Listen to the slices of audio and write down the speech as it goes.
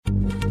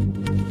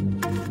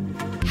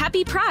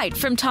Happy Pride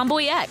from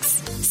Tomboy X,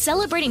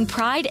 celebrating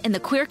pride and the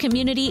queer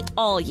community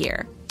all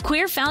year.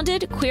 Queer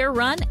founded, queer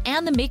run,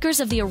 and the makers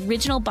of the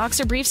original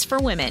boxer briefs for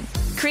women,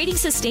 creating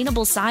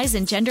sustainable size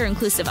and gender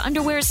inclusive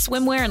underwear,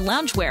 swimwear, and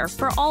loungewear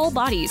for all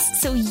bodies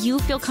so you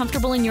feel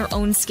comfortable in your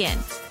own skin.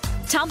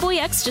 Tomboy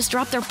X just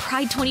dropped their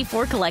Pride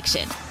 24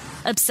 collection.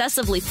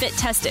 Obsessively fit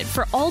tested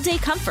for all day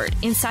comfort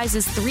in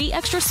sizes 3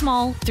 extra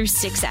small through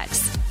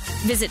 6X.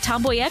 Visit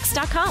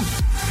tomboyx.com.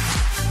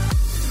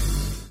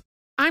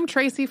 I'm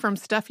Tracy from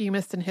Stuff You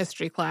Missed in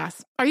History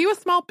class. Are you a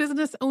small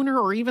business owner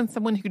or even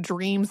someone who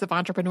dreams of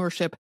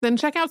entrepreneurship? Then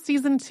check out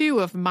Season 2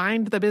 of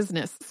Mind the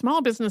Business,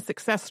 Small Business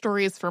Success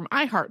Stories from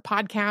iHeart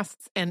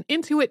Podcasts and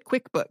Intuit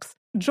QuickBooks.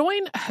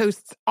 Join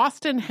hosts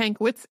Austin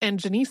Hankwitz and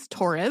Janice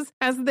Torres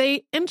as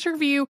they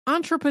interview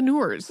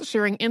entrepreneurs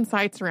sharing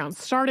insights around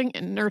starting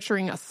and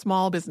nurturing a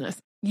small business.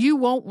 You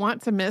won't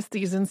want to miss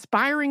these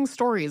inspiring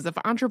stories of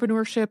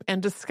entrepreneurship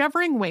and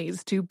discovering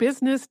ways to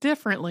business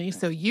differently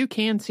so you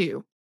can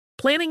too.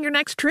 Planning your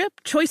next trip?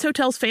 Choice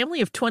Hotels'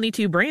 family of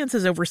 22 brands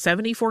has over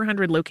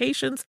 7,400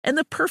 locations and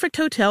the perfect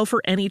hotel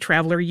for any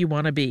traveler you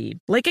want to be.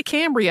 Like a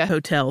Cambria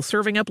Hotel,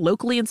 serving up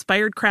locally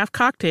inspired craft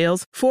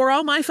cocktails for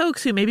all my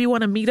folks who maybe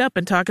want to meet up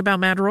and talk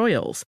about Mad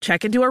Royals.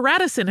 Check into a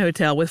Radisson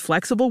Hotel with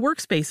flexible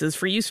workspaces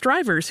for you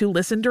strivers who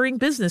listen during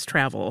business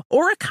travel.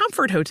 Or a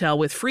Comfort Hotel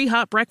with free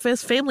hot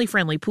breakfast,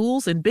 family-friendly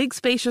pools, and big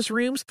spacious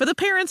rooms for the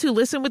parents who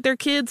listen with their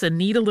kids and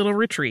need a little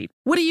retreat.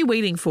 What are you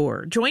waiting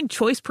for? Join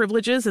Choice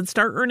Privileges and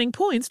start earning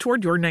points toward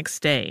your next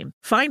stay.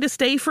 Find a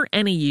stay for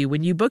any you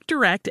when you book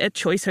direct at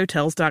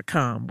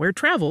choicehotels.com, where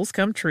travels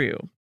come true.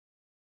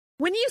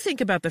 When you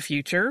think about the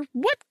future,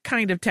 what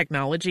kind of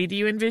technology do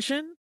you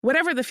envision?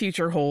 Whatever the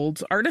future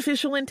holds,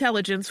 artificial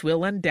intelligence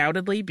will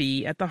undoubtedly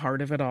be at the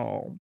heart of it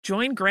all.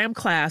 Join Graham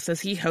Class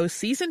as he hosts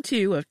Season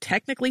 2 of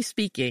Technically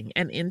Speaking,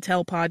 an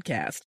Intel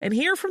podcast, and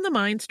hear from the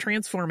minds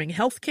transforming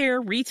healthcare,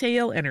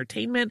 retail,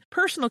 entertainment,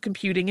 personal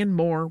computing, and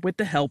more with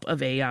the help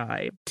of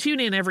AI.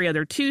 Tune in every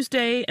other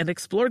Tuesday and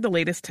explore the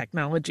latest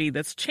technology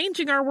that's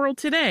changing our world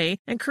today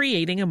and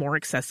creating a more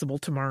accessible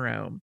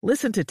tomorrow.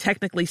 Listen to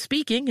Technically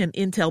Speaking, an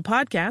Intel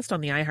podcast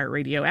on the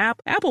iHeartRadio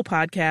app, Apple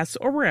Podcasts,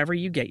 or wherever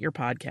you get your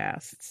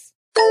podcasts.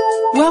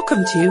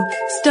 Welcome to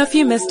Stuff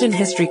You Missed in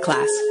History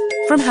class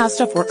from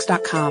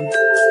HowStuffWorks.com.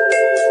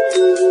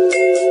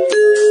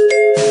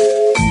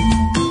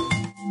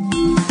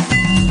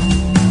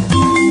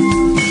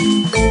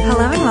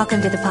 Hello and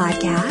welcome to the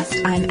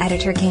podcast. I'm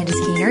editor Candace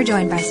Keener,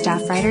 joined by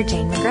staff writer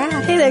Jane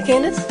McGrath. Hey there,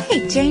 Candace.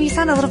 Hey, Jane, you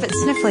sound a little bit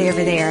sniffly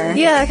over there.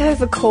 Yeah, I kind of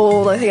have a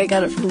cold. I think I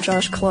got it from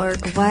Josh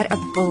Clark. What a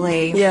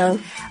bully. Yeah.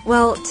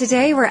 Well,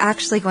 today we're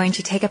actually going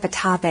to take up a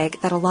topic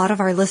that a lot of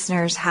our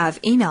listeners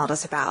have emailed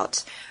us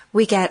about.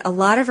 We get a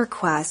lot of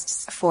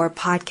requests for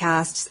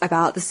podcasts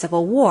about the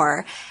Civil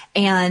War,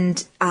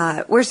 and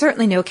we're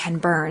certainly no Ken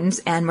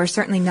Burns, and we're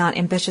certainly not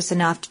ambitious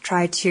enough to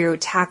try to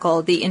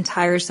tackle the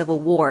entire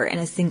Civil War in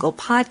a single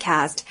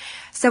podcast.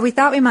 So we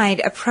thought we might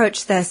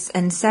approach this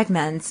in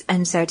segments,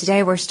 and so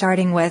today we're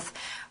starting with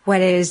what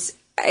is,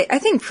 I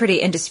think, pretty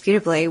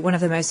indisputably one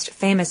of the most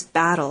famous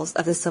battles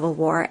of the Civil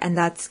War, and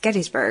that's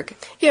Gettysburg.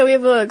 Yeah, we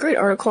have a great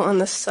article on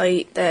the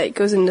site that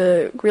goes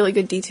into really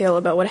good detail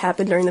about what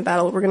happened during the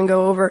battle we're going to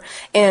go over.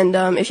 And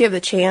if you have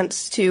the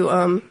chance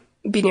to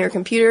be near a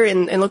computer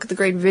and look at the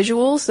great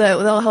visuals,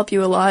 that'll help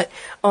you a lot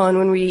on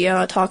when we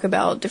talk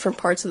about different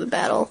parts of the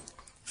battle.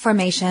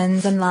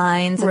 Formations and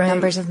lines and Right.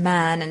 numbers of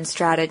men and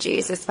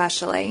strategies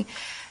especially.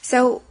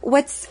 So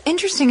what's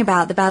interesting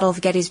about the Battle of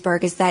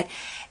Gettysburg is that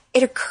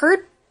it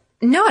occurred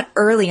not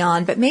early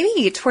on, but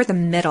maybe toward the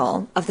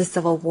middle of the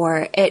Civil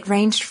War. It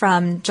ranged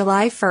from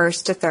July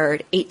 1st to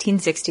 3rd,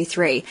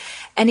 1863.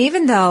 And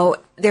even though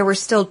there were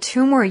still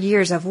 2 more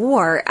years of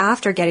war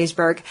after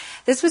Gettysburg,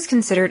 this was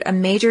considered a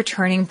major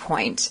turning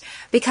point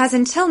because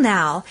until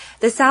now,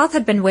 the South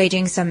had been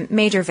waging some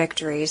major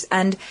victories.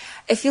 And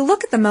if you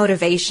look at the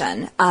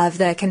motivation of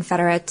the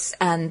Confederates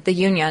and the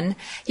Union,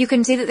 you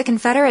can see that the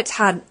Confederates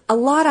had a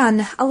lot on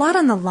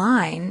the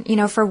line. You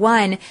know, for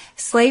one,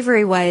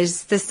 slavery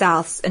was the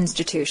South's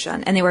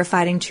institution, and they were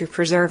fighting to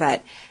preserve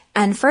it.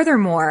 And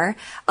furthermore,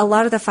 a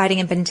lot of the fighting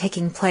had been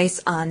taking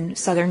place on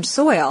Southern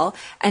soil,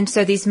 and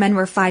so these men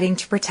were fighting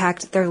to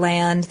protect their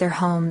land, their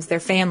homes, their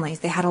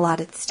families. They had a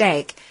lot at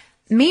stake.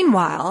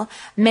 Meanwhile,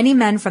 many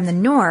men from the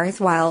North,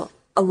 while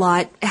a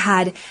lot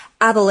had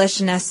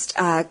abolitionist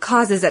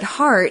causes at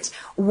heart,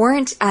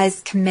 weren't as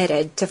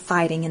committed to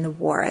fighting in the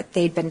war.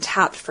 They'd been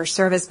tapped for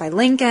service by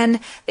Lincoln.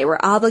 They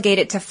were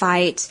obligated to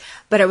fight,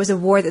 but it was a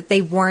war that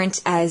they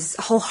weren't as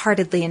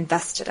wholeheartedly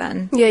invested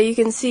in. Yeah, you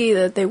can see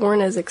that they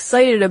weren't as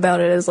excited about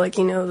it as, like,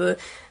 you know,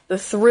 the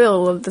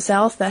thrill of the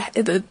South that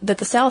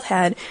the South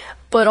had.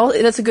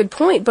 But that's a good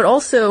point. But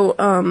also,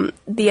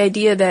 the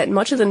idea that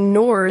much of the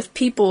North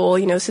people,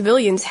 you know,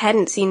 civilians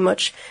hadn't seen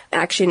much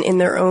action in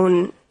their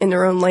own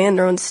land,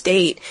 their own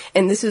state.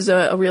 And this is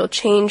a real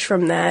change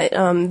from that.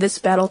 This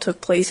battle took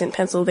place in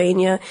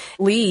Pennsylvania.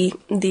 Lee,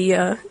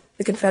 the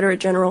the Confederate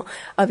general,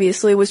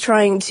 obviously, was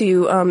trying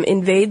to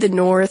invade the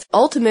North.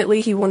 Ultimately,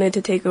 he wanted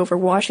to take over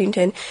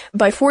Washington.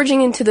 By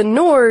forging into the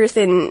North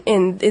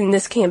in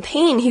this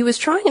campaign, he was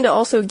trying to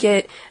also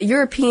get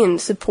European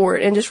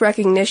support and just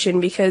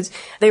recognition because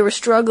they were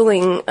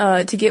struggling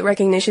to get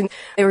recognition.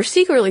 They were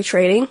secretly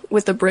trading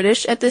with the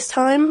British at this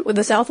time, where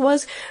the South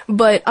was,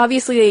 but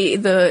obviously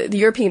the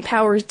European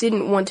powers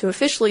didn't want to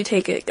officially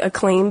take a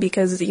claim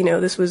because,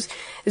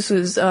 this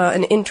was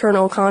an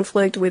internal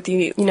conflict with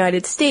the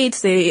United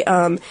States. They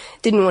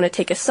didn't want to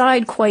take a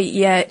side quite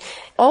yet.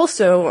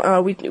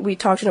 Also, we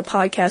talked in a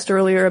podcast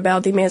earlier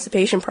about the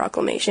Emancipation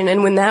Proclamation,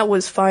 and when that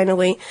was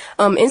finally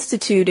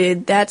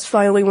instituted, that's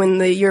finally when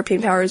the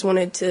European powers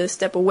wanted to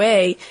step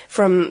away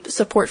from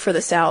support for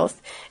the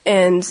South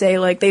and say,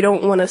 they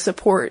don't want to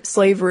support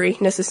slavery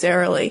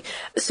necessarily.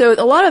 So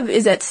a lot of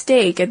is at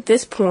stake at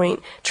this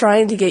point,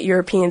 trying to get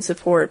European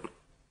support.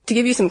 To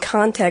give you some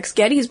context,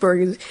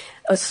 Gettysburg is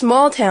a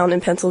small town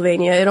in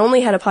Pennsylvania. It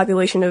only had a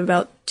population of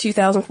about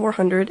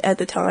 2,400 at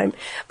the time,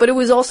 but it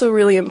was also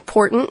really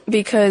important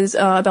because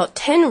about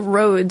 10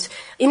 roads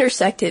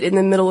intersected in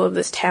the middle of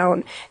this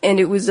town, and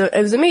it was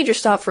a major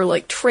stop for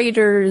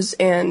traders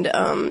and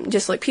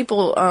just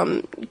people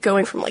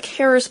going from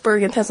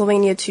Harrisburg in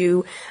Pennsylvania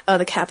to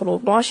the capital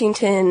of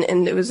Washington,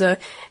 and it was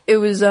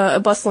a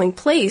bustling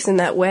place in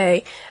that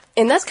way.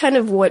 And that's kind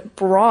of what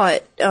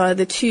brought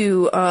the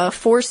two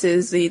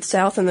forces, the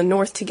South and the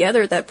North,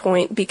 together at that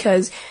point,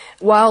 because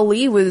while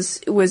Lee was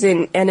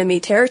in enemy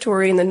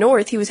territory in the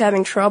North, he was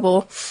having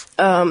trouble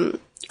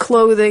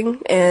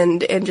clothing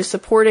and just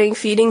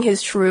feeding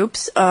his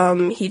troops.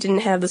 He didn't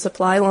have the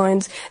supply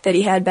lines that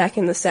he had back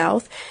in the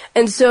South.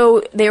 And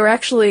so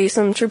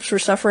some troops were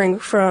suffering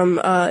from,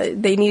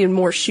 they needed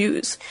more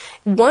shoes.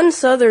 One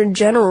Southern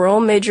general,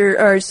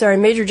 Major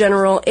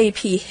General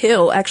A.P.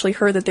 Hill, actually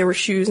heard that there were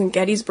shoes in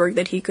Gettysburg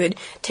that he could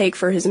take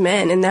for his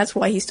men, and that's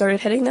why he started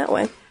heading that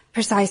way.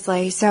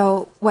 Precisely.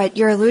 So what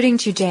you're alluding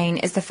to, Jane,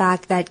 is the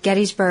fact that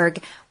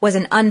Gettysburg was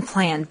an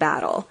unplanned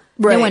battle.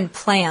 Right. No one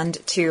planned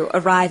to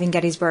arrive in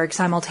Gettysburg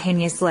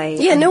simultaneously.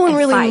 Yeah, no one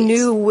really fight.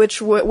 knew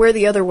where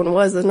the other one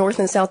was. The North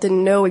and the South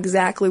didn't know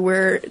exactly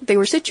where they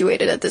were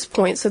situated at this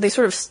point, so they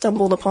sort of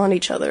stumbled upon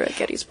each other at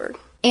Gettysburg.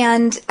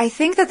 And I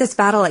think that this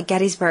battle at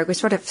Gettysburg was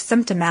sort of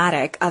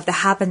symptomatic of the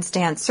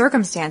happenstance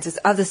circumstances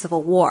of the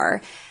Civil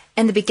War.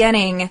 In the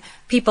beginning,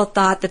 people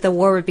thought that the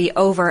war would be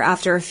over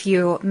after a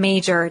few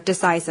major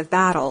decisive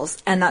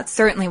battles, and that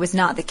certainly was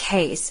not the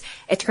case.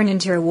 It turned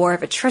into a war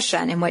of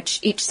attrition in which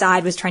each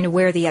side was trying to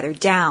wear the other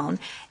down,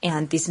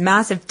 and these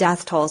massive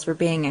death tolls were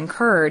being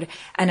incurred,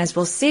 and as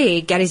we'll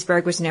see,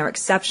 Gettysburg was no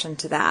exception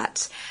to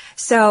that.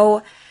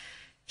 So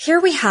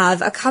here we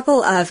have a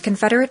couple of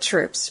Confederate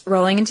troops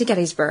rolling into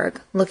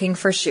Gettysburg looking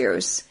for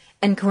shoes,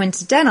 and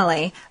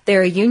coincidentally, there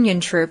are Union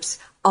troops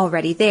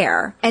already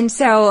there. And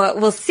so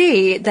we'll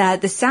see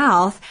that the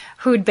South,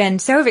 who'd been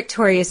so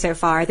victorious so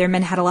far, their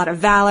men had a lot of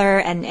valor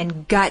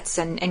and guts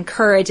and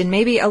courage and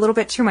maybe a little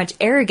bit too much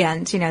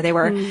arrogance. They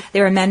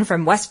were men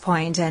from West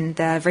Point and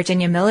the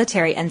Virginia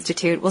Military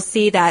Institute. We'll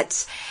see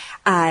that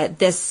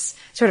this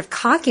sort of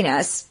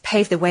cockiness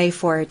paved the way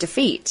for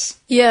defeat.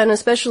 Yeah, and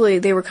especially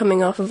they were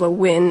coming off of a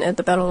win at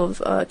the Battle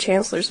of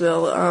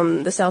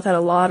Chancellorsville. The South had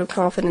a lot of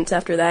confidence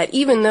after that,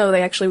 even though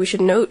we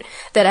should note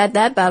that at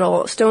that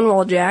battle,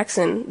 Stonewall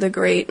Jackson, the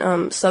great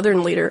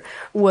Southern leader,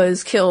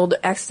 was killed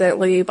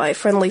accidentally by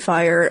friendly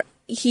fire.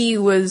 He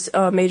was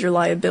a major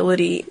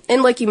liability.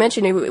 And like you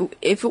mentioned,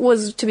 if it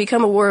was to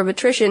become a war of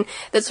attrition,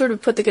 that sort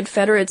of put the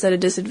Confederates at a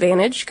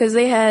disadvantage because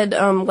they had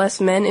less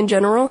men in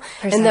general.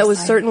 Precisely. And that was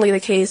certainly the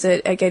case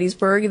at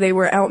Gettysburg. They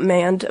were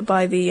outmanned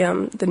by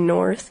the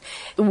North.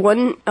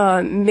 One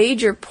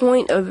major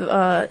point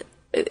of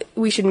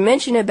we should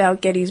mention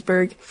about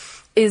Gettysburg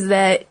is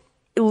that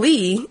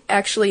Lee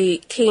actually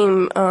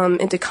came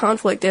into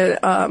conflict,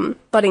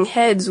 butting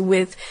heads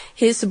with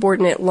his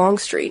subordinate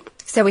Longstreet.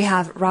 So we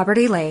have Robert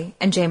E. Lee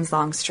and James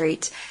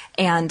Longstreet,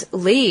 and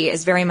Lee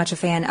is very much a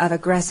fan of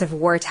aggressive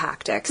war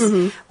tactics,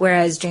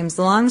 whereas James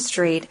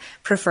Longstreet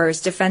prefers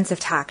defensive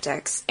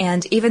tactics.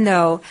 And even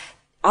though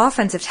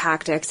offensive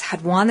tactics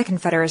had won the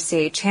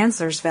Confederacy at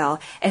Chancellorsville,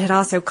 it had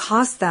also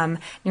cost them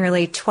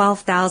nearly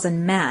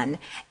 12,000 men.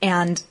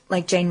 And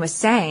like Jane was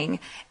saying,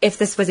 if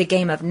this was a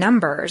game of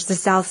numbers, the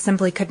South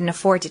simply couldn't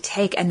afford to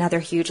take another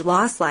huge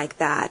loss like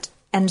that.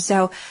 And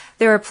so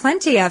there are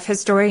plenty of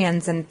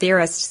historians and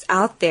theorists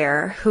out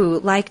there who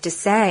like to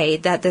say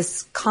that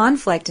this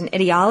conflict and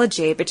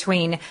ideology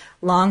between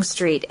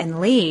Longstreet and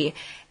Lee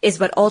is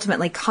what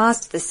ultimately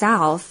cost the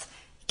South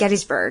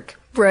Gettysburg.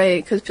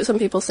 Right, because some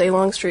people say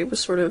Longstreet was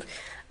sort of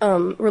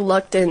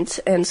reluctant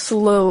and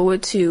slow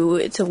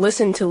to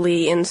listen to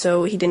Lee, and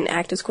so he didn't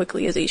act as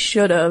quickly as he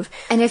should have.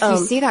 And if you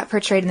see that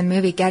portrayed in the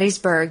movie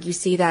Gettysburg, you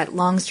see that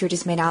Longstreet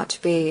is made out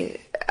to be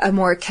a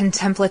more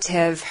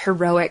contemplative,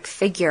 heroic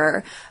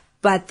figure,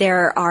 but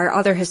there are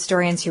other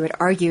historians who would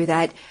argue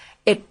that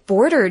it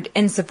bordered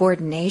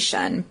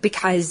insubordination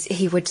because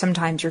he would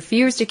sometimes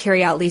refuse to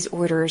carry out Lee's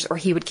orders, or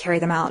he would carry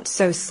them out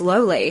so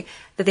slowly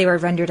that they were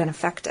rendered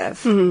ineffective.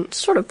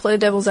 Sort of play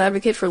devil's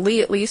advocate for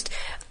Lee, at least.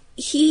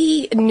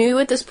 he knew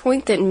at this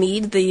point that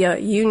Meade, the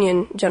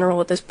Union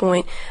general at this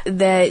point,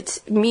 that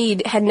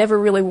Meade had never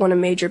really won a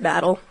major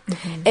battle,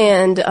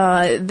 and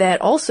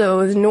that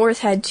also the North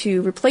had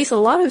to replace a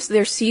lot of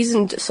their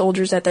seasoned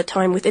soldiers at that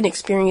time with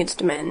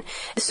inexperienced men.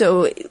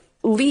 So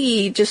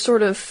Lee just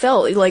sort of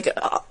felt like,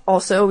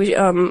 also,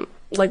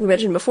 like we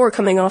mentioned before,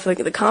 coming off like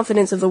the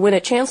confidence of the win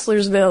at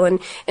Chancellorsville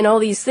and all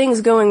these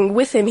things going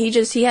with him,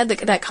 he had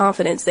that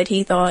confidence that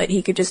he thought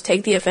he could just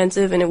take the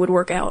offensive and it would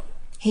work out.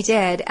 He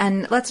did,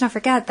 and let's not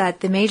forget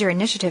that the major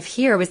initiative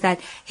here was that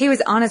he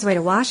was on his way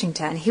to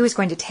Washington. He was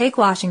going to take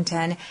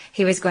Washington,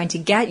 he was going to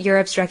get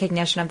Europe's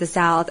recognition of the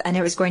South, and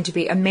it was going to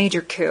be a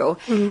major coup.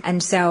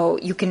 And so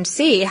you can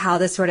see how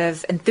this sort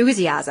of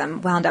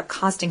enthusiasm wound up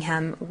costing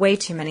him way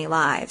too many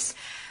lives.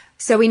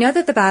 So we know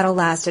that the battle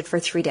lasted for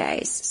 3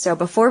 days. So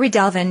before we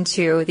delve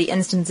into the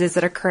instances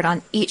that occurred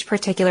on each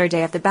particular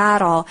day of the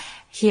battle,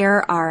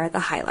 here are the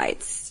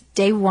highlights.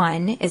 Day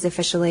 1 is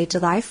officially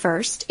July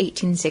 1st,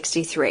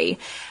 1863,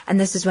 and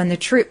this is when the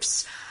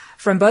troops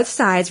from both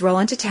sides roll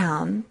into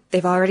town.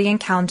 They've already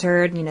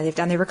encountered, they've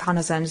done their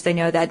reconnaissance. They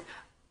know that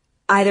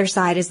either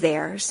side is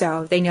there,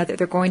 so they know that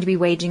they're going to be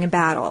waging a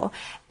battle.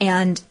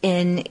 And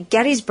in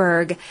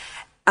Gettysburg,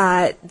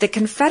 the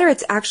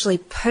Confederates actually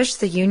pushed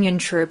the Union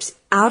troops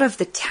out of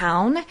the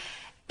town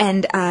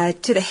and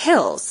to the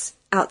hills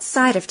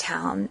outside of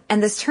town.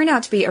 And this turned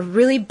out to be a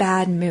really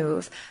bad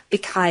move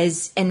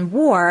because in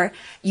war,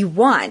 you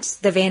want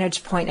the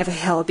vantage point of a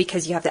hill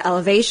because you have the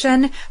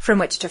elevation from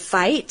which to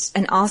fight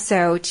and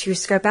also to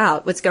scope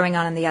out what's going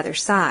on the other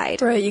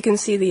side. Right, you can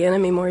see the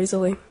enemy more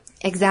easily.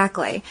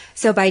 Exactly.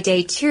 So by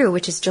day 2,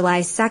 which is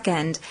July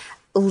 2nd,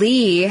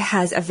 Lee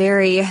has a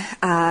very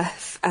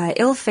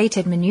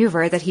ill-fated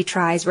maneuver that he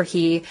tries where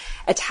he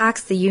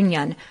attacks the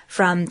Union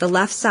from the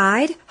left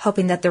side,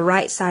 hoping that the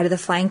right side of the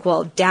flank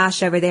will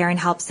dash over there and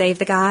help save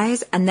the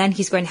guys, and then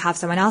he's going to have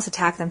someone else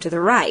attack them to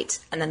the right,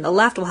 and then the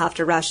left will have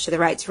to rush to the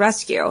right's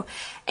rescue,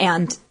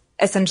 and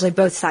essentially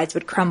both sides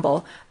would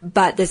crumble,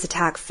 but this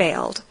attack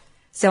failed.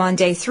 So on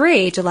day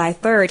 3, July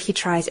 3rd, he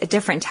tries a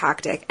different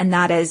tactic, and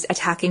that is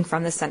attacking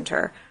from the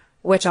center,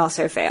 which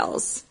also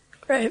fails.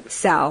 Right.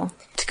 So,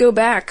 to go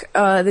back,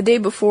 the day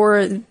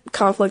before the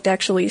conflict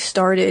actually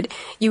started,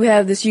 you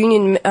have this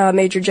Union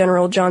Major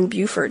General John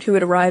Buford who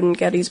had arrived in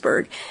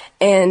Gettysburg,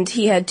 and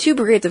he had 2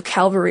 brigades of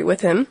cavalry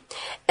with him,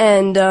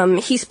 and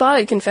he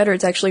spotted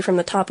Confederates actually from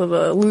the top of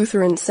a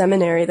Lutheran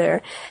seminary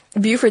there.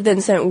 Buford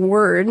then sent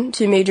word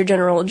to Major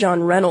General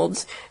John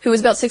Reynolds, who was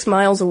about 6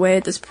 miles away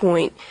at this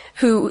point,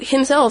 who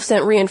himself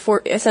sent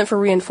for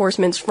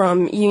reinforcements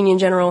from Union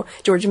General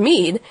George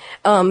Meade,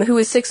 who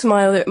was 6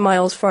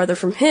 miles farther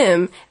from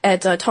him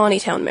at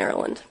Taneytown,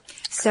 Maryland.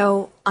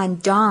 So on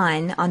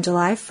dawn, on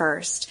July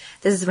 1st,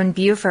 this is when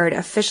Buford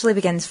officially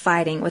begins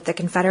fighting with the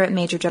Confederate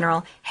Major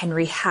General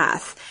Henry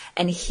Hath,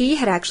 and he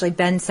had actually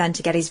been sent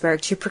to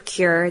Gettysburg to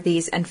procure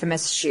these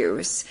infamous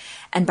shoes.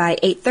 And by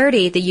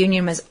 8:30, the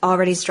Union was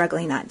already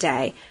struggling that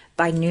day.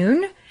 By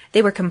noon,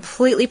 they were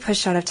completely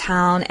pushed out of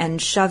town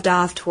and shoved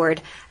off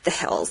toward the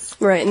hills.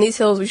 Right, and these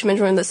hills, we should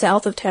mention, were in the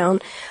south of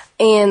town.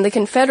 And the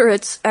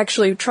Confederates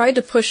actually tried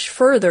to push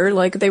further,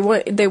 like they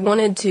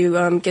wanted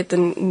to get the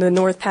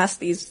North past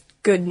these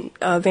good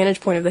vantage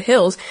point of the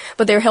hills,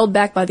 but they were held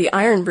back by the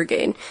Iron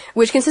Brigade,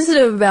 which consisted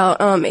of about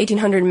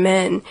 1,800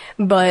 men,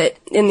 but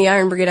in the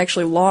Iron Brigade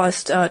actually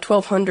lost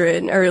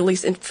 1,200, or at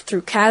least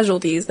through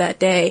casualties that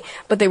day,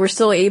 but they were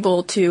still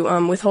able to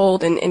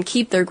withhold and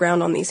keep their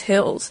ground on these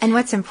hills. And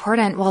what's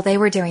important, while they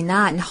were doing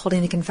that and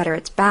holding the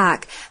Confederates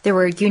back, there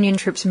were Union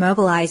troops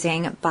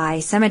mobilizing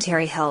by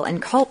Cemetery Hill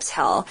and Culp's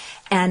Hill,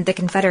 and the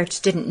Confederates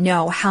didn't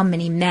know how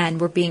many men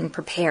were being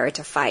prepared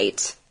to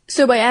fight.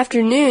 So by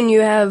afternoon,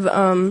 you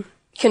have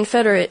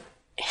Confederate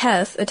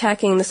Heth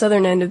attacking the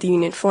southern end of the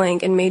Union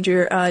flank and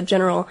Major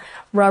General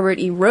Robert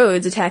E.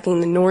 Rhodes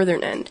attacking the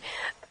northern end.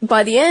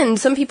 By the end,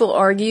 some people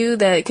argue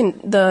that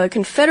the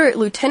Confederate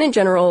Lieutenant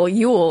General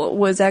Ewell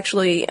was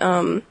actually,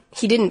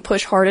 he didn't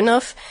push hard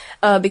enough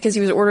because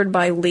he was ordered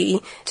by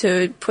Lee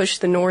to push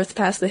the North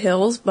past the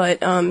hills,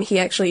 but he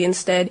actually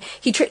instead,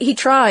 he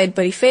tried,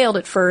 but he failed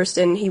at first,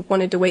 and he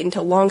wanted to wait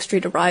until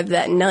Longstreet arrived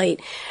that night.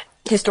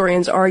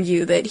 Historians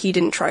argue that he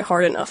didn't try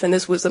hard enough, and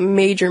this was a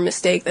major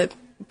mistake that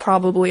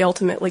probably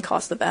ultimately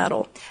cost the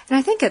battle. And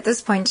I think at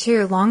this point,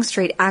 too,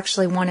 Longstreet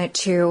actually wanted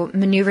to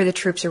maneuver the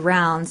troops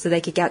around so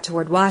they could get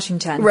toward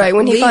Washington. Right,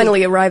 when he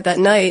finally arrived that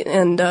night,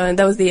 and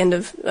that was the end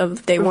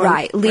of day 1.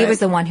 Right, Lee was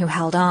the one who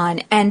held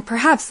on. And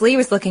perhaps Lee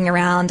was looking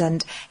around,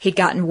 and he'd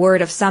gotten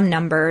word of some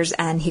numbers,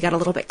 and he got a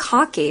little bit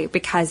cocky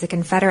because the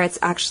Confederates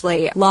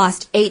actually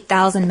lost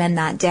 8,000 men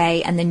that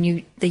day, and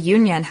the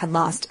Union had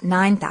lost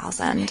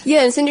 9,000.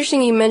 Yeah, it's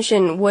interesting you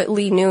mentioned what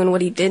Lee knew and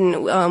what he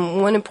didn't.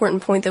 One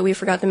important point that we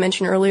forgot to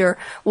mention earlier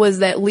was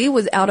that Lee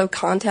was out of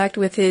contact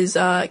with his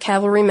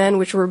cavalrymen,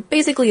 which were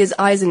basically his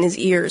eyes and his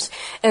ears,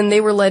 and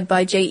they were led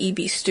by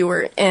J.E.B.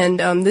 Stuart. And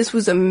this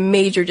was a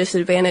major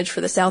disadvantage for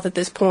the South at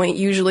this point.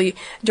 Usually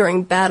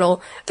during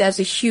battle, that's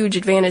a huge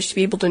advantage to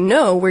be able to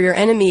know where your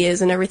enemy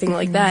is and everything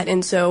like that.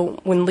 And so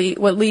when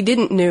what Lee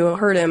didn't know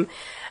hurt him.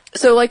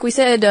 So like we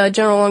said,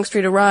 General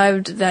Longstreet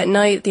arrived that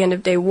night at the end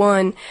of day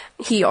one.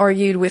 He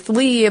argued with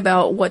Lee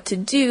about what to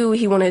do.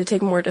 He wanted to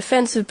take a more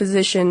defensive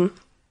position.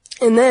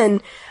 And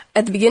then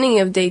at the beginning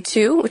of day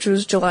two, which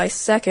was July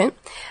 2nd,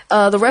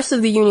 the rest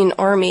of the Union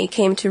Army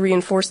came to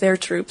reinforce their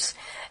troops.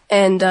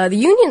 And the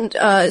Union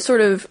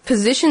sort of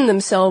positioned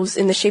themselves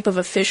in the shape of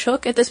a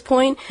fishhook at this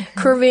point,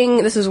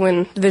 curving, this is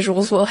when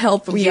visuals will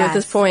help you at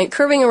this point,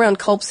 curving around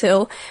Culp's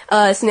Hill,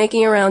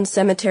 snaking around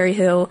Cemetery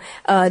Hill,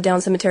 down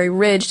Cemetery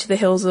Ridge to the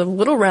hills of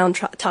Little Round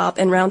Top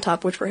and Round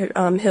Top, which were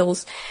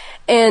hills.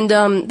 And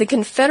the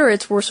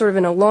Confederates were sort of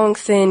in a long,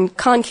 thin,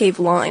 concave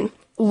line.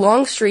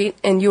 Longstreet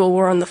and Ewell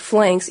were on the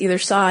flanks either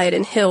side,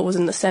 and Hill was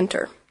in the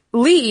center.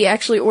 Lee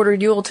actually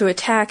ordered Ewell to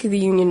attack the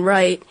Union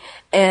right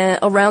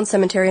around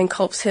Cemetery and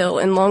Culp's Hill,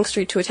 and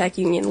Longstreet to attack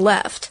Union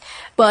left.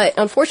 But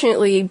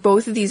unfortunately,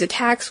 both of these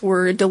attacks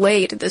were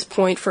delayed at this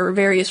point for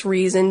various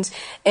reasons,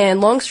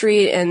 and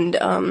Longstreet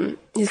and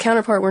his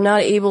counterpart were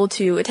not able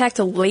to attack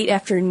till late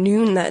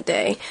afternoon that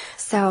day.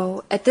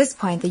 So at this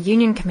point, the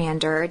Union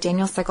commander,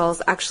 Daniel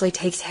Sickles, actually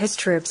takes his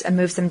troops and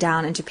moves them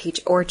down into Peach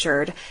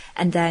Orchard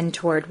and then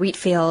toward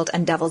Wheatfield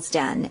and Devil's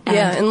Den.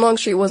 And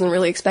Longstreet wasn't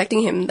really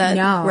expecting him that,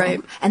 no. Right.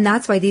 And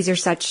that's why these are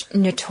such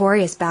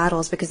notorious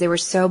battles, because they were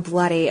so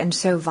bloody and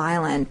so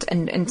violent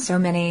and so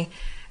many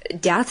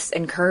deaths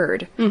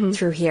incurred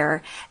through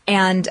here.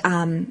 And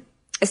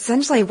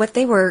essentially what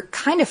they were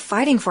kind of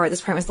fighting for at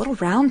this point was Little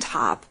Round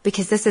Top,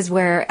 because this is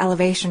where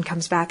elevation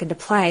comes back into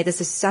play.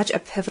 This is such a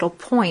pivotal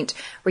point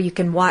where you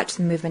can watch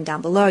the movement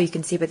down below. You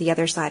can see what the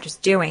other side is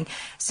doing.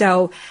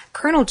 So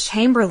Colonel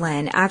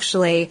Chamberlain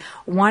actually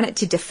wanted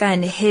to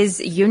defend his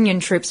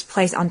Union troops'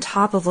 place on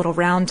top of Little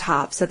Round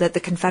Top so that the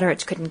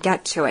Confederates couldn't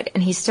get to it.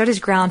 And he stood his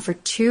ground for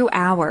 2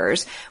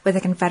 hours with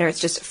the Confederates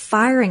just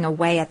firing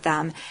away at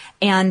them.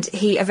 And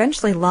he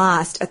eventually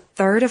lost a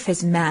third of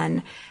his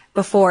men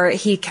before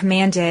he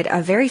commanded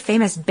a very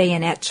famous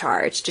bayonet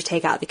charge to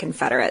take out the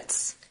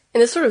Confederates.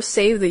 And it sort of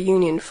saved the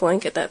Union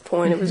flank at that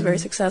point. It was very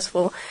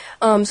successful.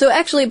 So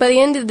actually, by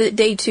the end of the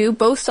day two,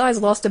 both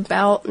sides lost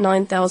about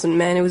 9,000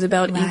 men. It was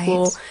about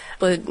equal,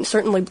 but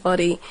certainly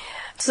bloody.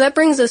 So that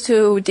brings us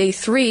to day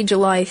three,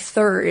 July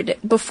 3rd.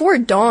 Before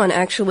dawn,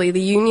 actually,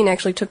 the Union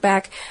actually took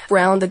back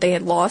ground that they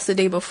had lost the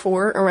day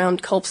before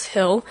around Culp's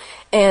Hill,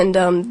 and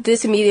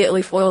this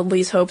immediately foiled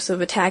Lee's hopes of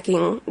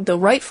attacking the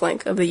right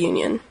flank of the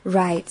Union.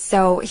 Right.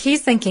 So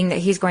he's thinking that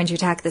he's going to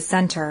attack the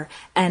center,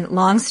 and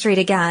Longstreet,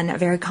 again, a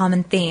very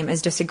common theme,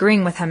 is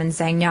disagreeing with him and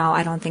saying, no,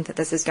 I don't think that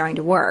this is going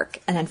to work.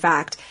 And in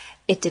fact,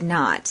 it did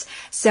not.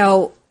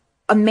 So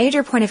a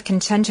major point of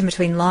contention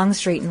between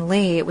Longstreet and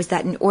Lee was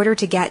that in order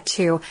to get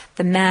to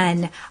the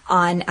men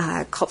on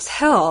Culp's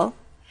Hill,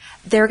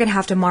 they're going to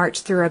have to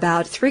march through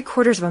about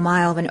 3/4 of a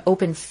mile of an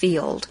open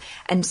field.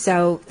 And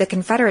so the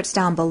Confederates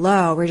down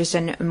below were just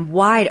in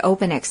wide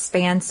open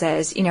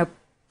expanses,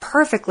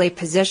 perfectly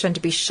positioned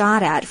to be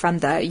shot at from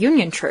the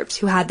Union troops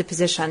who had the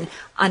position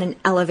on an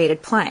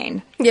elevated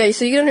plain. Yeah,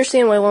 so you can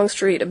understand why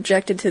Longstreet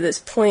objected to this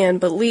plan,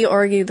 but Lee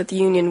argued that the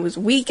Union was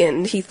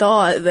weakened. He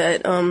thought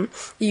that the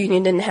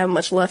Union didn't have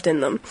much left in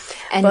them.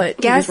 And but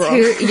guess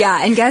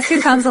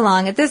who comes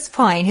along at this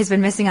point who's been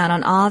missing out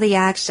on all the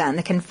action?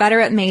 The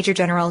Confederate Major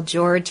General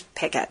George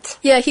Pickett.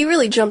 Yeah, he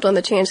really jumped on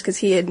the chance because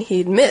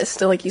he'd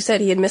missed, like you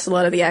said, he had missed a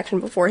lot of the action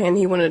beforehand.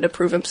 He wanted to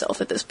prove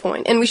himself at this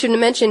point. And we should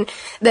mention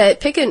that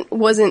Pickett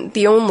wasn't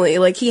the only,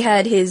 like he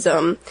had his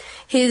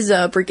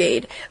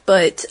brigade,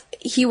 but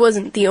he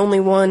wasn't the only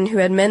one who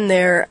had men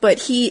there, but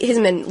his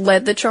men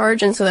led the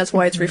charge, and so that's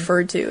why it's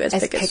referred to as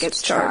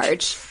Pickett's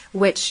charge.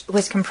 Which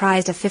was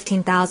comprised of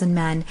 15,000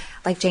 men,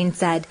 like Jane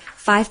said,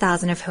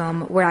 5,000 of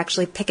whom were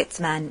actually Pickett's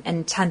men,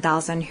 and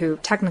 10,000 who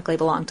technically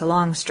belonged to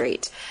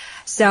Longstreet.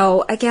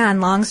 So again,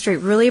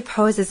 Longstreet really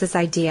opposes this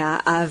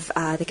idea of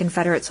the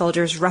Confederate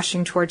soldiers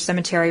rushing towards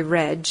Cemetery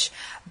Ridge,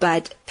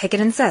 but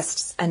Pickett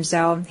insists, and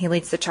so he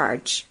leads the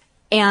charge.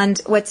 And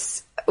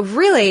what's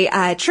really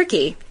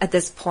tricky at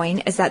this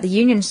point is that the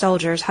Union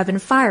soldiers have been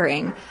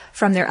firing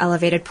from their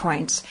elevated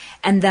point,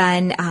 and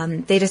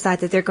then they decide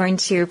that they're going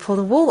to pull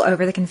the wool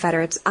over the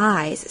Confederates'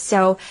 eyes.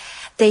 So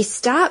they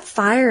stop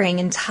firing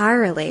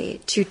entirely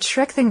to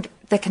trick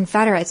the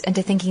Confederates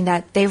into thinking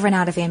that they've run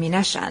out of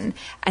ammunition.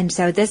 And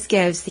so this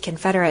gives the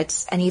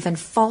Confederates an even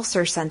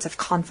falser sense of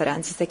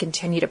confidence as they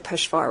continue to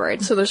push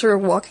forward. So they're sort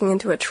of walking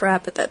into a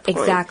trap at that point.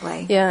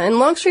 Exactly. Yeah, and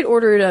Longstreet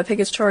ordered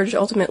Pickett's charge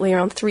ultimately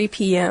around 3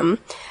 p.m.,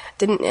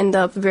 didn't end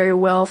up very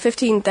well.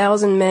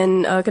 15,000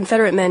 men,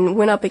 Confederate men,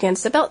 went up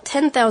against about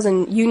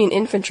 10,000 Union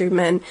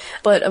infantrymen.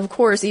 But of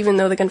course, even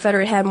though the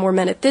Confederate had more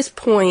men at this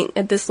point,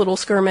 at this little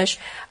skirmish,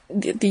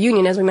 the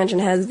Union, as we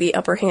mentioned, has the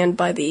upper hand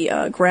by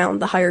the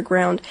ground, the higher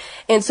ground.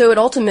 And so it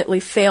ultimately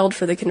failed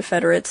for the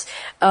Confederates.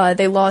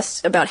 They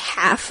lost about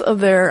half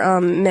of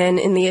their men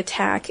in the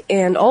attack,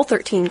 and all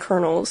 13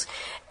 colonels.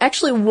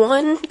 Actually,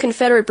 one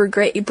Confederate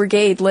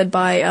brigade led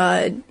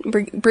by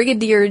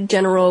Brigadier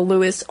General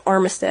Lewis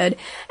Armistead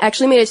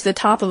actually made it to the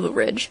top of the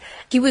ridge.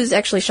 He was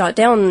actually shot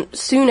down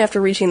soon after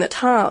reaching the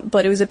top,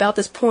 but it was about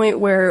this point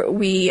where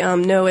we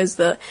know as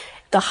the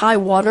the high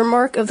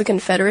watermark of the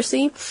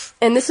Confederacy.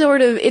 And this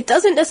it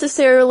doesn't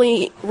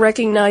necessarily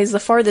recognize the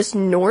farthest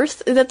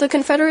north that the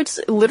Confederates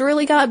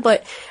literally got,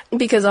 but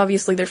because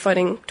obviously they're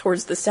fighting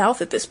towards the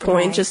south at this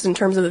point, right, just in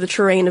terms of the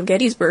terrain of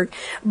Gettysburg.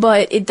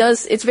 But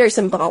it's very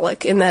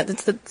symbolic in that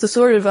it's the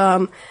sort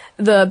of,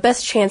 the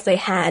best chance they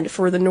had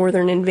for the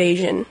northern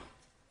invasion.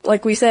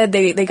 Like we said,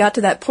 they got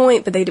to that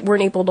point, but they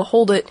weren't able to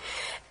hold it.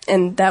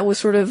 And that was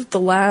sort of the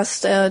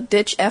last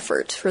ditch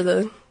effort for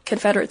the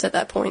Confederates at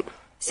that point.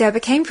 So it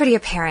became pretty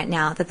apparent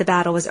now that the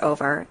battle was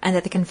over and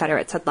that the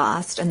Confederates had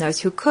lost, and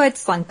those who could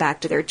slunk back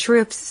to their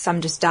troops.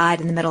 Some just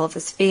died in the middle of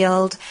this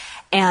field,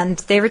 and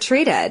they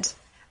retreated.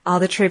 All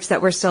the troops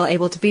that were still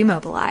able to be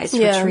mobilized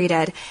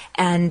retreated.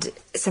 And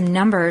some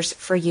numbers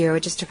for you,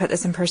 just to put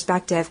this in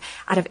perspective.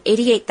 Out of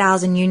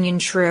 88,000 Union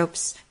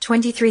troops,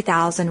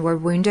 23,000 were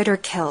wounded or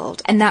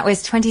killed, and that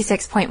was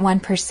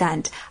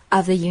 26.1%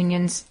 of the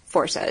Union's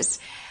forces.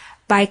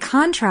 By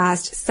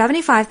contrast,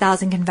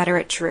 75,000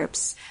 Confederate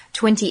troops,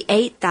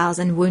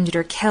 28,000 wounded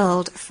or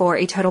killed, for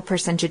a total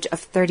percentage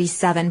of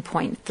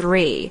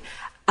 37.3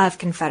 of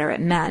Confederate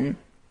men.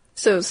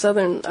 So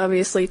Southern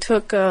obviously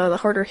took the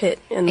harder hit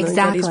in the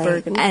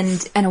Gettysburg.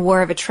 And in a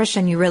war of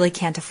attrition, you really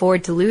can't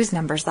afford to lose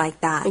numbers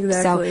like that.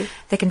 Exactly. So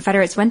the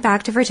Confederates went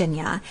back to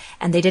Virginia,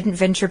 and they didn't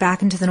venture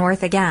back into the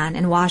North again,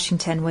 and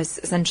Washington was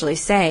essentially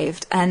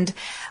saved. And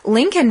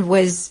Lincoln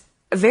was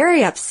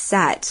very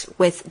upset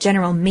with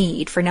General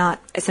Meade for not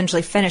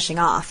essentially finishing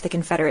off the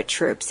Confederate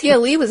troops. Yeah,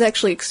 Lee was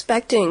actually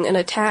expecting an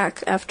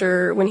attack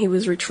when he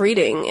was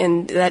retreating,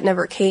 and that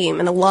never came.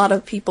 And a lot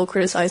of people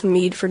criticized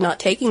Meade for not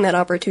taking that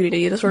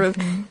opportunity to sort of,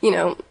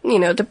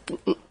 to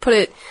put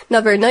it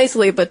not very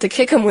nicely, but to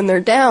kick them when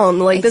they're down.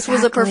 Like, This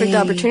was a perfect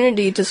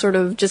opportunity to sort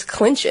of just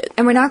clinch it.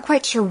 And we're not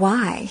quite sure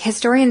why.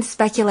 Historians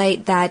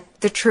speculate that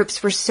the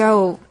troops were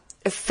so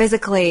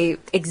physically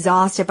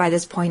exhausted by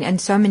this point, and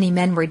so many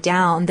men were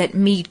down that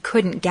Meade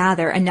couldn't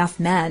gather enough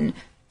men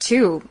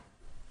to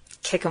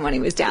kick him when he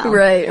was down.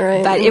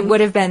 Right. But it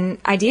would have been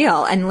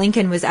ideal, and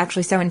Lincoln was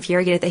actually so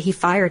infuriated that he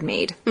fired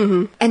Meade.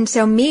 Mm-hmm. And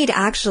so Meade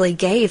actually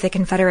gave the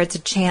Confederates a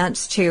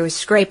chance to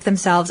scrape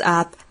themselves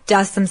up,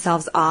 dust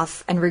themselves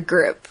off, and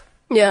regroup.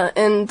 Yeah,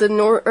 and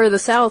the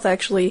South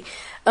actually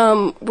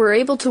were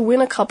able to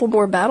win a couple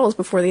more battles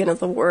before the end of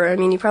the war. I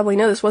mean, you probably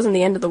know this wasn't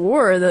the end of the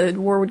war. The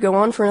war would go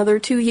on for another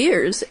 2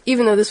 years,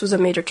 even though this was a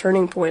major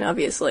turning point,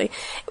 obviously.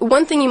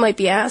 One thing you might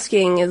be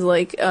asking is,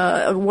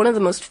 one of the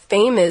most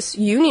famous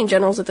Union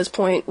generals at this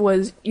point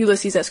was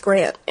Ulysses S.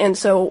 Grant. And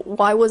so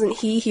why wasn't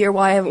he here?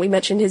 Why haven't we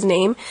mentioned his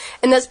name?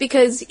 And that's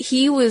because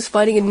he was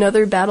fighting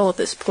another battle at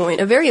this point,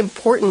 a very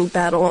important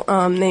battle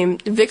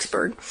named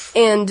Vicksburg.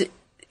 And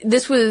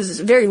this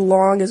was very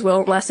long as well.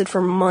 It lasted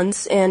for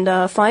months,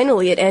 and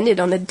finally it ended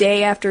on the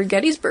day after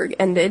Gettysburg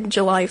ended,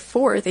 July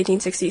 4th,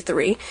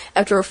 1863,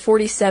 after a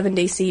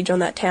 47-day siege on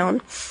that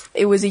town.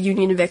 It was a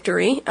Union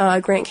victory.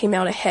 Grant came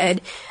out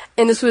ahead,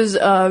 and this was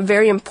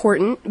very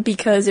important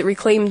because it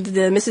reclaimed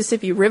the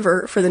Mississippi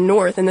River for the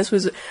North, and this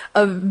was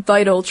a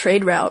vital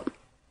trade route.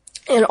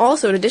 And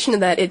also, in addition to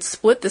that, it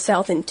split the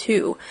South in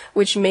two,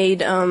 which made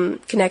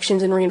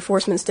connections and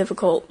reinforcements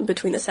difficult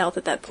between the South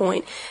at that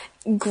point.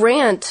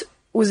 Grant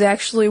was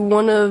actually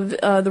one of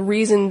the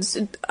reasons,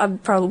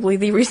 probably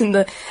the reason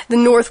the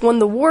North won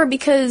the war,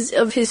 because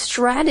of his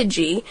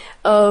strategy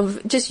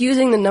of just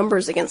using the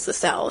numbers against the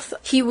South.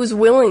 He was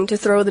willing to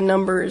throw the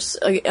numbers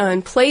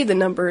and play the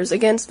numbers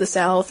against the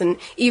South, and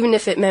even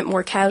if it meant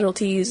more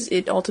casualties,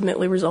 it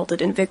ultimately resulted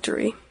in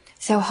victory.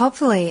 So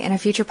hopefully in a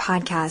future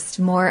podcast,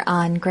 more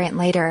on Grant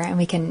later, and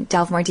we can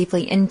delve more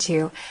deeply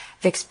into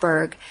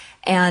Vicksburg.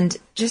 And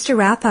just to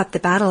wrap up the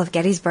Battle of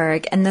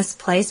Gettysburg, in this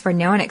place where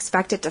no one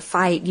expected to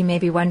fight, you may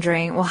be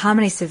wondering, well, how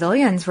many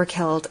civilians were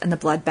killed in the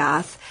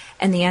bloodbath?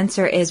 And the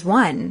answer is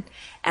 1.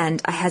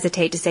 And I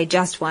hesitate to say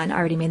just 1. I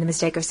already made the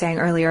mistake of saying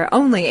earlier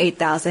only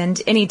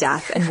 8,000. Any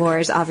death in war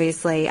is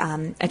obviously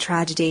a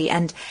tragedy.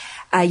 And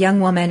a young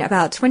woman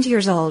about 20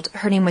 years old,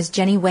 her name was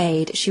Jenny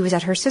Wade. She was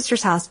at her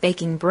sister's house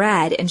baking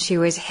bread, and she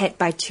was hit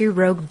by 2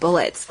 rogue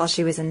bullets while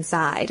she was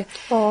inside.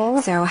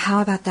 Aww. So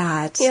how about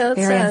that? Yeah, that's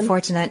very sad.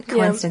 Unfortunate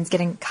coincidence,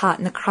 getting caught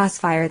in the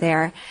crossfire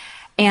there.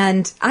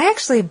 And I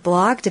actually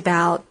blogged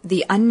about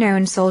the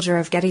unknown soldier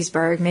of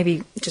Gettysburg,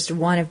 maybe just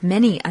one of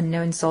many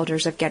unknown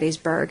soldiers of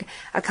Gettysburg,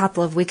 a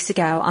couple of weeks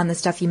ago on the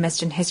Stuff You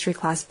Missed in History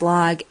Class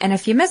blog. And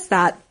if you missed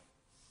that,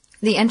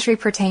 the entry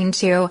pertained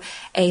to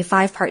a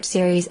 5-part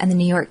series in the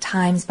New York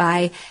Times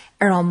by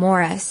Errol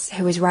Morris,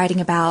 who was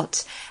writing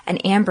about an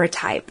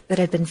ambrotype that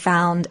had been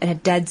found in a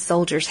dead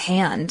soldier's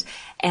hand.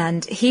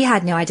 And he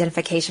had no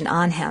identification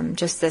on him,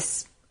 just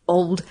this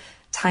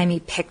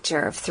old-timey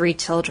picture of 3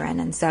 children.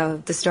 And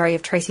so the story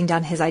of tracing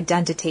down his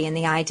identity and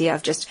the idea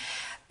of just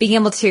being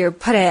able to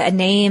put a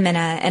name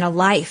and a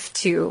life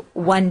to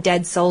one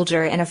dead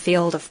soldier in a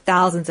field of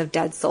thousands of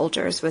dead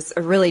soldiers was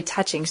a really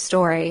touching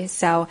story.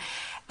 So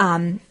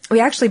We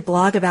actually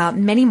blog about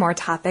many more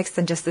topics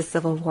than just the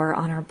Civil War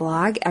on our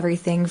blog.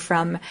 Everything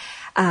from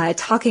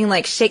talking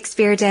like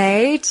Shakespeare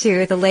Day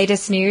to the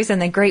latest news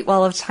and the Great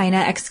Wall of China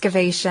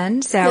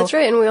excavation. So that's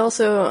right, and we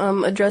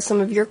also address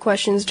some of your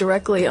questions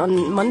directly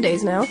on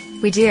Mondays now.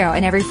 We do,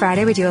 and every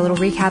Friday we do a little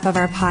recap of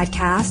our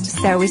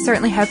podcast. So we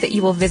certainly hope that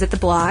you will visit the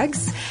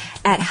blogs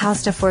at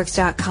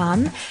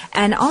howstuffworks.com.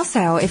 And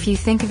also, if you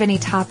think of any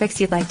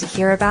topics you'd like to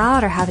hear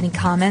about or have any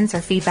comments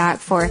or feedback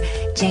for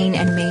Jane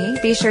and me,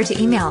 be sure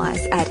to email us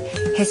at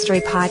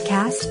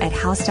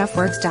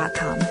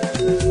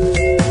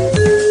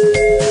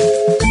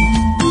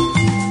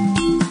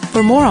historypodcast@howstuffworks.com.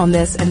 For more on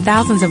this and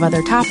thousands of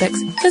other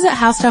topics, visit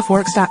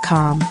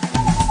howstuffworks.com.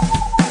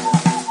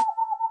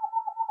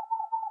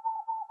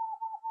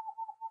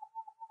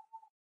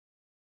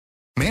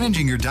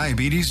 Managing your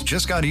diabetes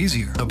just got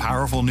easier. The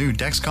powerful new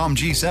Dexcom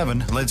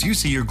G7 lets you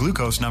see your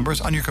glucose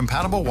numbers on your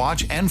compatible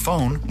watch and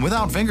phone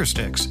without finger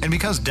sticks. And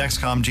because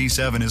Dexcom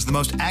G7 is the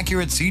most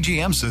accurate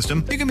CGM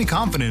system, you can be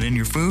confident in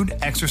your food,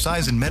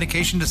 exercise, and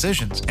medication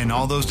decisions. And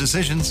all those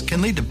decisions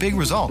can lead to big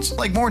results,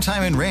 like more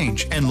time in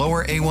range and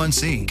lower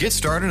A1C. Get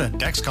started at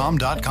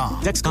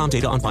Dexcom.com. Dexcom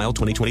data on file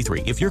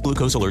 2023. If your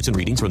glucose alerts and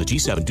readings from the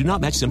G7 do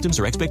not match symptoms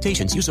or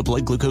expectations, use a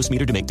blood glucose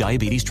meter to make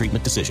diabetes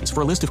treatment decisions.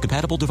 For a list of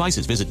compatible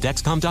devices, visit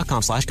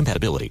Dexcom.com/compatibility.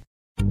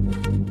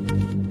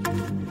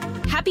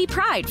 Happy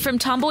Pride from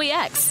Tomboy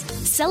X,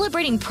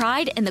 celebrating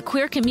pride in the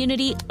queer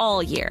community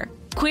all year.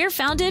 Queer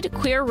founded,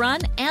 queer run,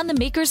 and the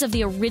makers of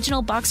the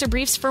original boxer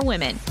briefs for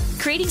women,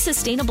 creating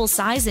sustainable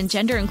size and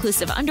gender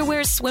inclusive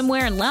underwear,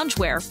 swimwear, and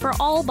loungewear for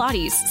all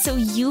bodies so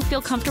you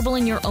feel comfortable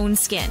in your own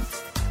skin.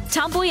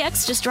 Tomboy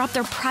X just dropped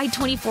their Pride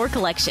 24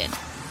 collection.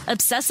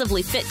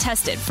 Obsessively fit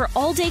tested for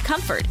all day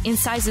comfort in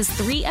sizes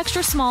 3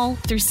 extra small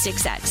through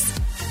 6X.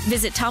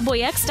 Visit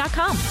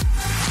tomboyx.com.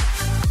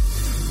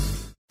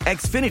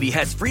 Xfinity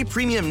has free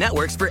premium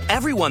networks for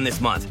everyone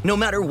this month, no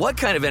matter what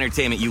kind of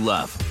entertainment you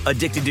love.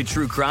 Addicted to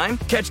true crime?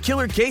 Catch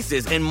killer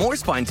cases and more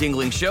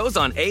spine-tingling shows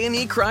on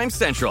A&E Crime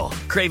Central.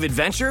 Crave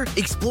adventure?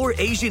 Explore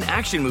Asian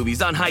action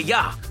movies on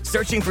Hi-Ya.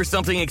 Searching for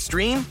something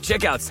extreme?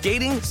 Check out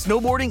skating,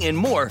 snowboarding, and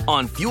more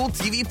on Fuel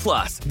TV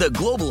Plus, the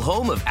global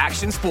home of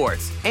action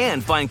sports.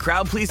 And find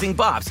crowd-pleasing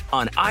bops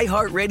on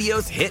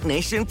iHeartRadio's Hit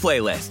Nation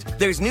playlist.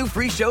 There's new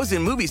free shows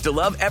and movies to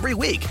love every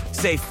week.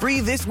 Say free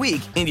this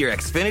week in your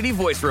Xfinity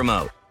voice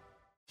remote.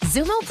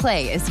 Xumo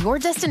Play is your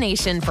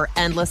destination for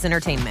endless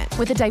entertainment.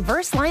 With a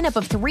diverse lineup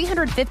of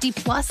 350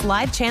 plus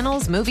live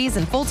channels, movies,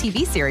 and full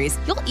TV series,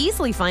 you'll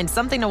easily find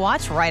something to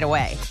watch right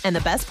away. And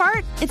the best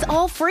part? It's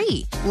all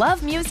free.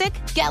 Love music?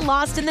 Get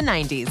lost in the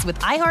 90s with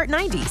iHeart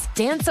 90s,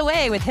 dance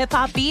away with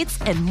hip-hop beats,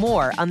 and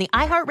more on the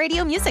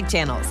iHeartRadio music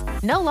channels.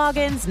 No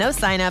logins, no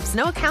signups,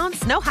 no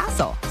accounts, no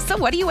hassle. So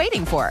what are you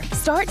waiting for?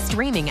 Start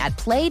streaming at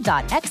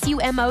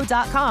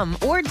play.xumo.com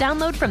or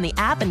download from the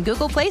app and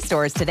Google Play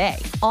stores today.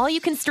 All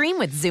you can stream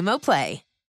with Xumo Play.